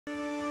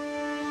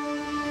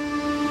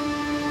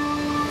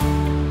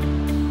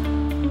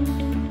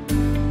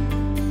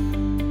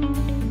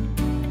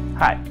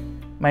Hi,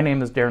 my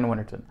name is Darren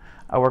Winterton.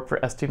 I work for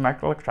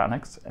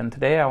STMicroelectronics, and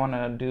today I want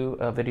to do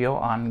a video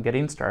on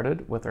getting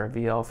started with our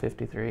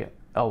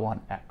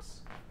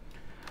VL53L1X.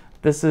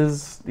 This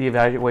is the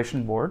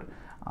evaluation board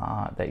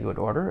that you would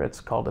order.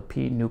 It's called a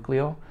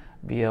P-Nucleo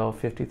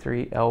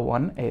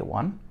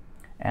VL53L1A1,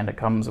 and it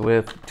comes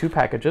with two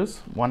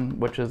packages, one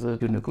which is a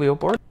Nucleo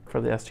board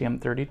for the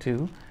STM32,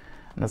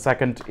 and the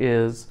second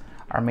is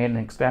our main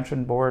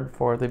expansion board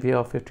for the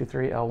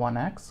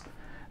VL53L1X.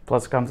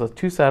 Plus it comes with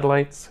two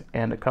satellites,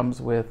 and it comes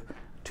with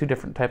two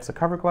different types of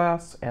cover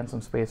glass and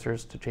some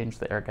spacers to change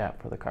the air gap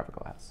for the cover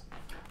glass.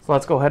 So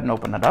let's go ahead and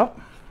open it up,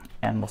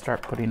 and we'll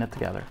start putting it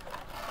together.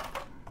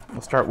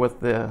 We'll start with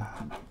the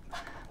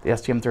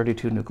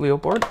STM32 Nucleo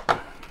board,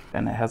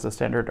 and it has a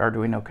standard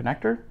Arduino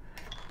connector,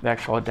 the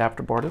actual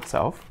adapter board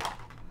itself.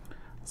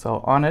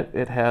 So on it,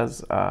 it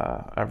has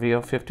our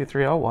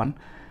VL53L1.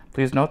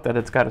 Please note that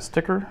it's got a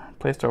sticker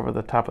placed over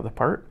the top of the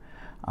part.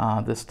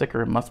 This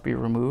sticker must be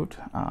removed.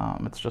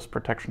 It's just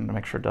protection to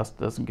make sure dust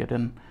doesn't get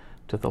in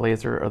to the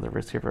laser or the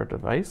receiver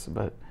device,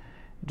 but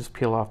you just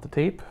peel off the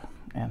tape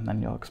and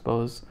then you'll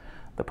expose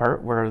the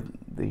part where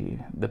the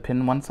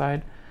pin one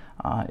side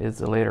is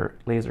the laser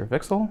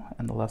VCSEL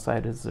and the left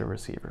side is the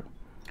receiver.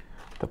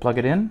 To plug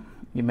it in,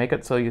 you make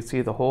it so you see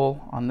the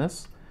hole on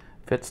this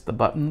fits the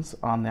buttons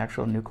on the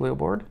actual Nucleo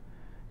board.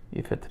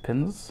 You fit the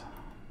pins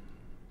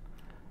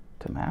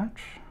to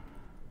match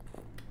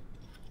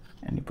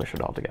and you push it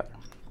all together.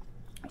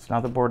 So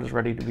now the board is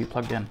ready to be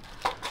plugged in.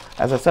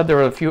 As I said, there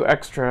were a few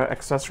extra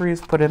accessories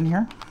put in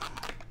here.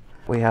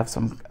 We have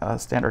some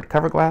standard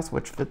cover glass,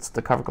 which fits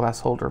the cover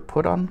glass holder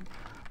put on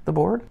the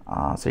board.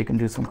 So you can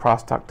do some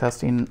crosstalk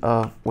testing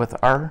with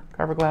our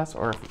cover glass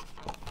or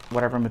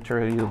whatever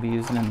material you'll be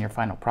using in your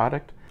final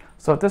product.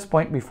 So at this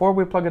point, before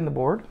we plug in the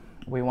board,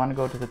 we want to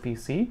go to the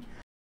PC.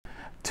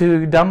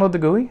 To download the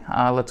GUI,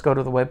 let's go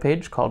to the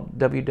webpage called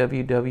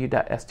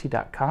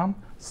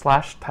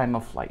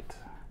www.st.com/timeofflight.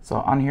 So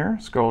on here,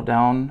 scroll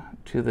down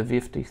to the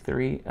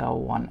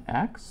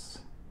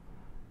VL53L1X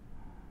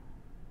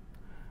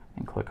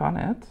and click on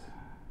it.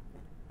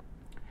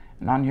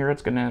 And on here,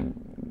 it's going to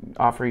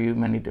offer you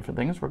many different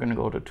things. We're going to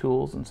go to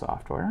Tools and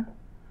Software.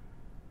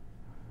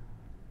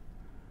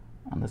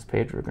 On this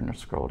page, we're going to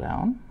scroll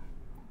down.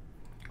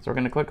 So we're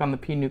going to click on the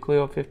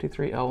P-Nucleo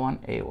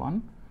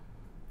 53L1A1.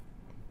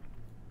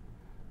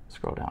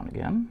 Scroll down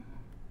again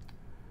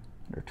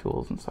under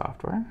Tools and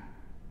Software.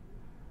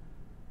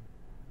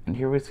 And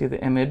here we see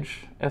the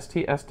image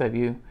ST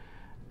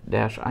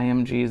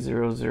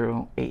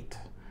SW-IMG008.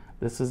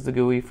 This is the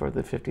GUI for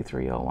the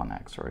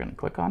 53L1X. So we're going to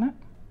click on it.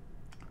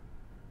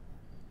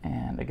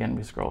 And again,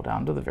 we scroll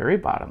down to the very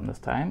bottom this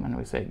time, and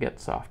we say Get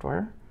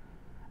Software.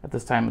 At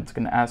this time, it's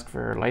going to ask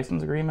for a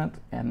license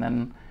agreement. And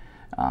then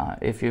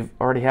if you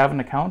already have an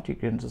account, you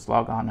can just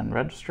log on and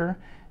register.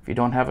 If you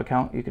don't have an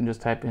account, you can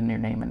just type in your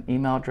name and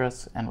email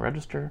address and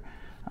register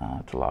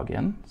to log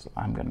in. So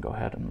I'm going to go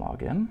ahead and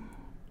log in.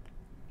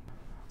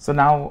 So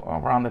now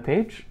we're on the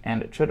page,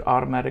 and it should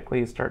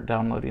automatically start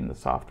downloading the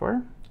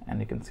software.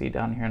 And you can see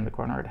down here in the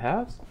corner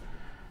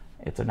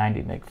it's a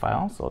 90 meg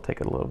file, so it'll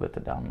take it a little bit to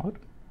download.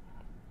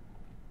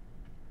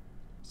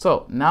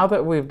 So now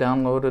that we've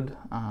downloaded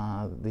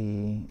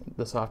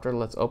the software,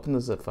 let's open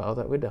the zip file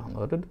that we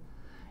downloaded.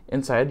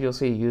 Inside you'll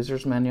see a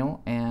user's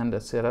manual and a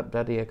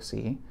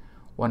setup.exe.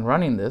 When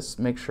running this,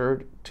 make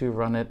sure to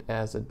run it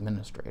as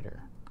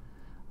administrator.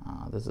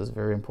 This is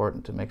very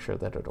important to make sure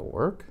that it'll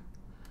work.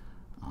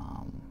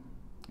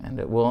 And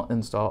it will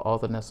install all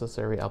the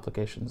necessary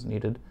applications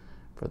needed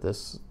for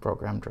this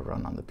program to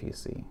run on the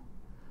PC.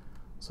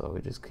 So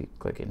we just keep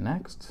clicking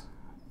Next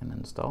and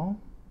Install.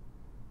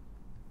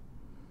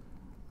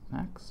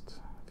 Next,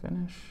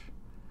 Finish.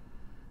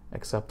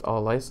 Accept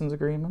all license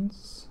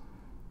agreements.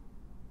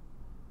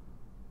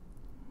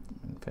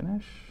 And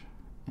Finish,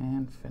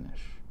 and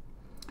Finish.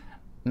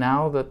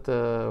 Now that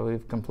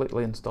we've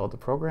completely installed the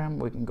program,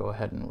 we can go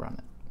ahead and run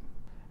it.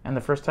 And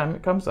the first time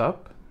it comes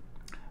up,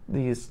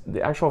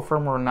 the actual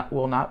firmware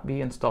will not be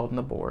installed in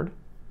the board.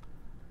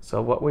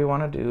 So what we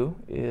want to do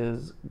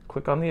is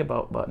click on the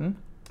About button,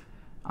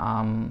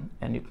 and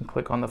you can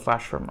click on the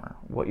Flash firmware.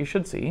 What you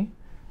should see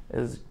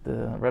is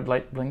the red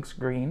light blinks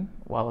green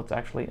while it's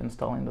actually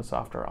installing the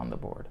software on the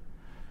board.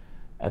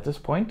 At this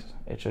point,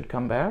 it should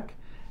come back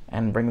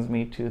and brings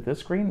me to this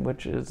screen,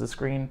 which is the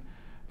screen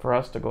for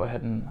us to go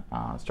ahead and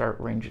start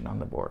ranging on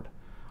the board.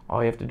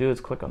 All you have to do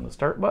is click on the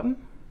Start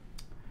button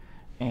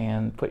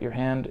and put your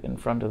hand in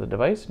front of the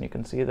device, and you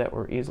can see that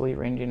we're easily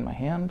ranging my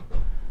hand,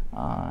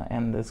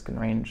 and this can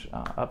range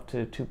up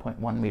to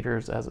 2.1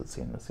 meters as it's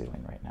in the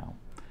ceiling right now.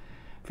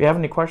 If you have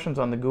any questions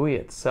on the GUI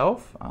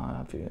itself,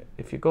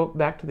 if you go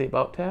back to the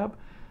About tab,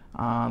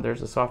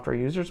 there's a Software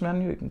Users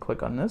menu. You can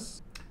click on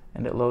this,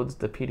 and it loads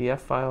the PDF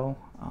file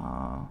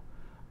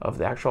of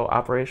the actual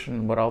operation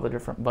and what all the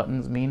different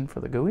buttons mean for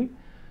the GUI.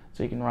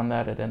 So you can run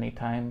that at any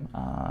time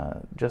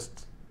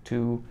just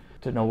to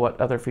know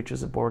what other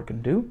features the board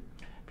can do.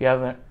 If you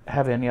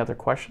have any other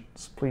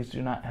questions, please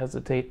do not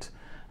hesitate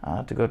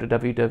to go to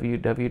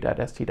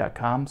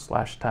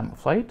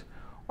www.st.com/timeofflight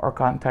or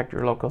contact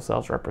your local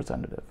sales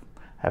representative.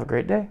 Have a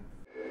great day.